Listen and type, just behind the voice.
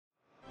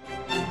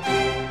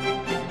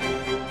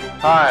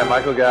Hi, I'm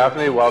Michael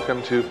Gaffney.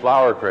 Welcome to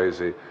Flower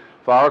Crazy.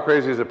 Flower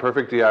Crazy is a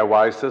perfect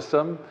DIY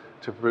system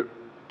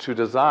to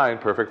design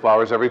perfect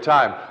flowers every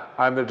time.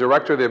 I'm the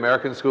director of the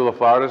American School of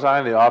Flower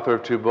Design, the author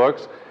of 2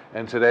 books,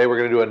 and today we're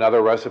going to do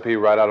another recipe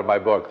right out of my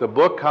book. The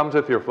book comes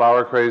with your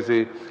Flower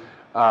Crazy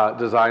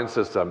design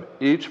system.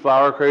 Each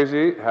Flower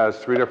Crazy has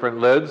 3 different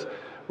lids.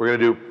 We're going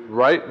to do,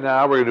 right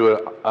now, we're going to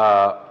do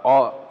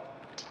a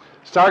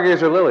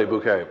Stargazer Lily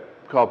bouquet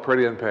called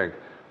Pretty in Pink.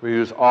 We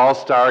use all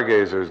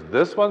stargazers.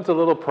 This one's a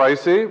little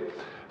pricey.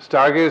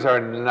 Stargazers are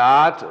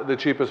not the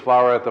cheapest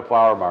flower at the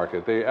flower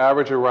market. They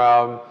average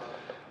around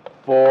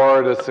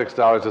 $4 to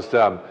 $6 a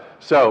stem.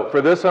 So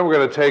for this one, we're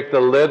going to take the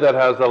lid that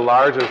has the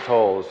largest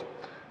holes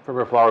from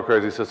your Flower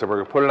Crazy system. We're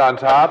going to put it on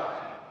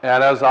top.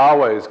 And as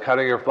always,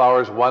 cutting your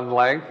flowers one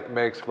length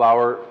makes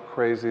Flower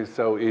Crazy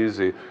so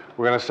easy.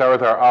 We're going to start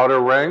with our outer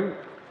ring.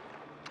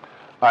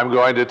 I'm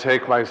going to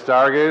take my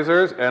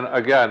stargazers and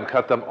again,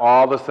 cut them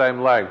all the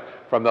same length.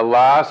 From the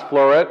last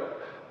floret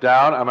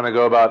down, I'm going to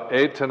go about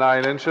 8 to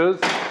 9 inches.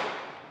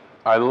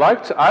 I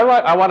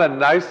want a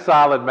nice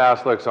solid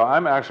mass look, so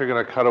I'm actually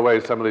going to cut away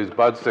some of these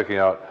buds sticking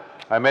out.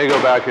 I may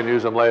go back and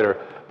use them later,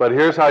 but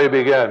here's how you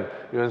begin.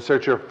 You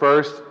insert your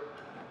first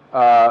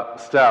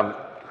stem,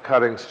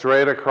 cutting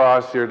straight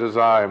across your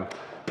design.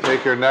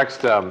 Take your next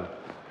stem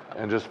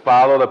and just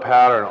follow the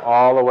pattern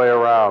all the way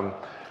around.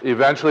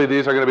 Eventually,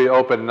 these are going to be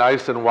open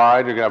nice and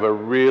wide. You're going to have a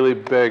really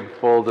big,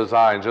 full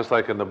design, just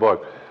like in the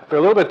book. They're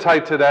a little bit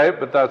tight today,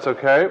 but that's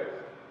okay.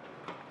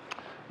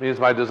 Means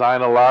my design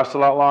will last a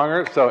lot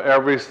longer. So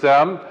every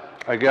stem,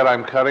 again,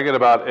 I'm cutting it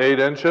about 8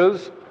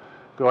 inches,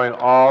 going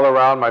all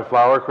around my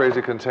Flower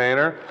Crazy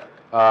container,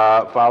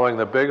 following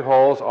the big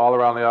holes all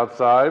around the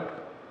outside.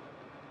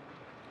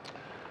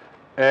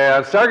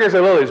 And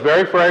Stargazer Lily is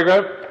very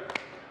fragrant,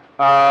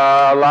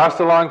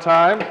 lasts a long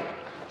time,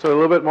 so a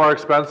little bit more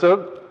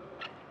expensive.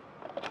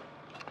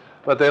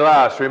 But they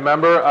last.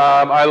 Remember,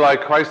 I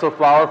like Chrysler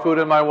flower food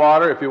in my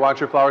water. If you want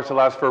your flowers to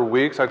last for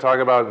weeks, I talk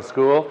about it in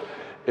school.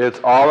 It's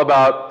all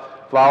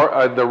about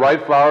the right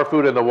flower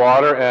food in the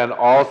water and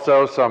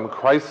also some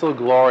Chrysler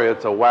Glory.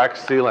 It's a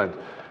wax sealant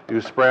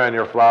you spray on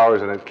your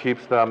flowers and it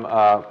keeps them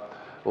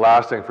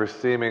lasting for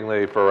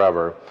seemingly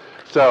forever.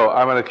 So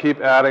I'm going to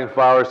keep adding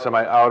flowers to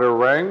my outer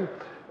ring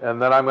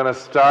and then I'm going to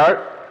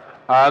start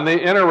on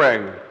the inner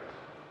ring.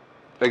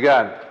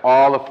 Again,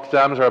 all the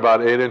stems are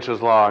about 8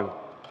 inches long.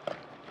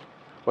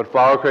 What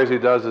Flower Crazy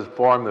does is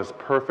form this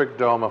perfect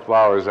dome of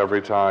flowers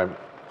every time.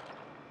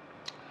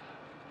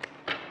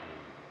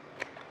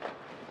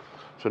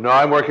 So now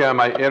I'm working on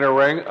my inner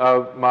ring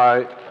of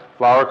my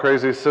Flower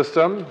Crazy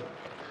system.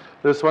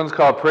 This one's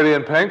called Pretty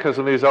in Pink because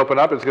when these open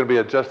up, it's going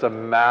to be just a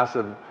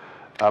massive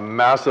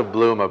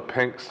bloom of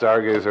pink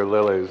Stargazer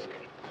lilies.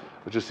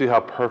 But you see how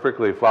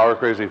perfectly Flower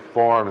Crazy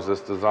forms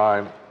this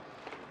design.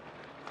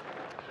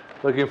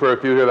 Looking for a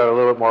few here that are a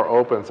little bit more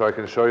open so I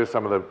can show you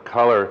some of the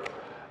color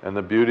and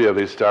the beauty of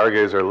these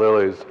Stargazer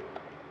lilies.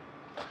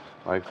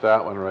 Like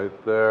that one right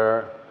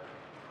there. A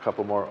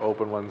couple more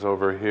open ones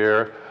over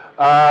here.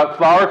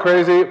 Flower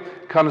Crazy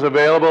comes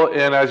available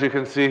in, as you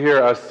can see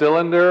here, a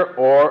cylinder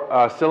or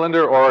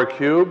a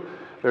cube.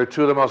 They're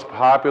 2 of the most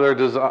popular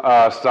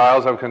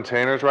styles of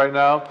containers right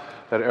now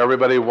that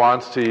everybody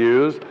wants to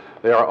use.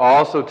 They are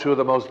also 2 of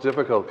the most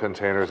difficult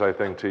containers, I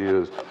think, to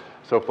use.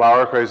 So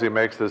Flower Crazy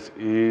makes this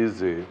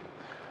easy.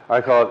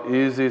 I call it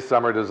easy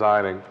summer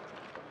designing.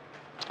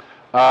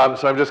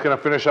 So I'm just going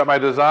to finish up my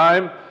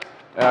design,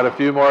 add a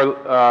few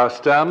more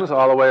stems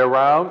all the way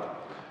around,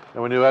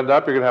 and when you end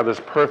up, you're going to have this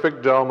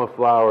perfect dome of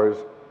flowers.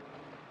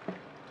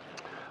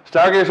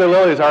 Stargazer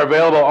lilies are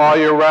available all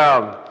year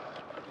round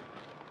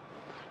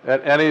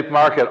at any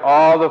market.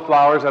 All the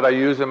flowers that I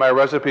use in my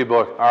recipe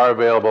book are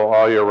available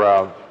all year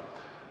round.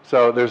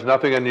 So there's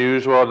nothing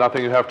unusual,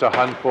 nothing you have to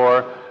hunt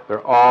for.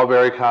 They're all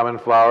very common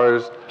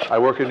flowers. I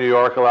work in New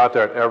York a lot.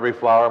 They're at every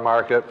flower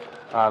market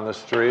on the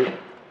street.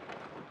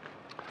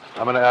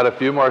 I'm going to add a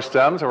few more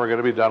stems and we're going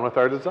to be done with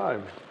our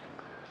design.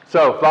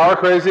 So Flower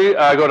Crazy,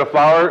 go to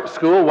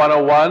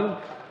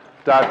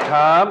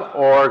flowerschool101.com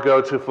or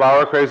go to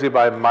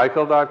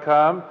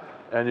flowercrazybymichael.com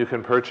and you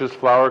can purchase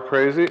Flower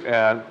Crazy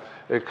and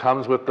it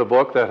comes with the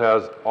book that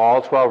has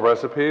all 12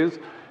 recipes.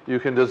 You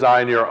can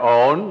design your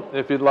own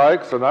if you'd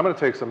like. So now I'm going to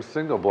take some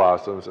single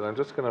blossoms and I'm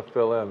just going to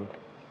fill in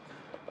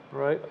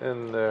right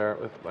in there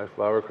with my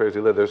Flower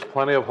Crazy lid. There's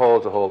plenty of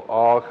holes to hold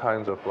all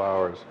kinds of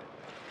flowers.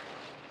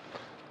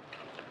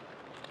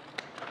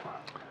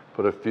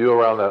 Put a few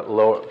around that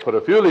put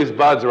a few of these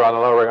buds around the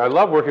lower ring. I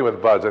love working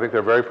with buds. I think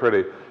they're very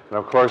pretty. And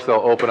of course, they'll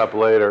open up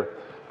later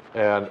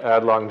and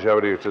add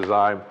longevity to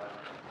design.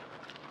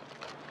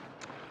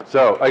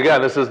 So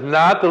again, this is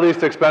not the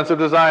least expensive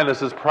design.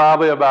 This is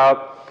probably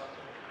about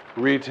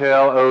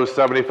retail,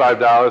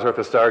 $75 worth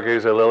of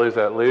Stargazer lilies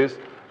at least.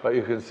 But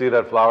you can see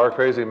that Flower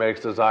Crazy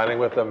makes designing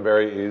with them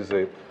very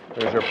easy.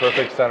 There's your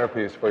perfect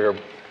centerpiece for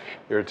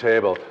your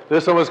table.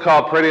 This one was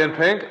called Pretty in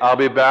Pink. I'll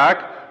be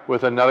back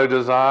with another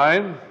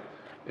design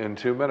in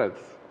 2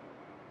 minutes.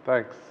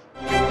 Thanks.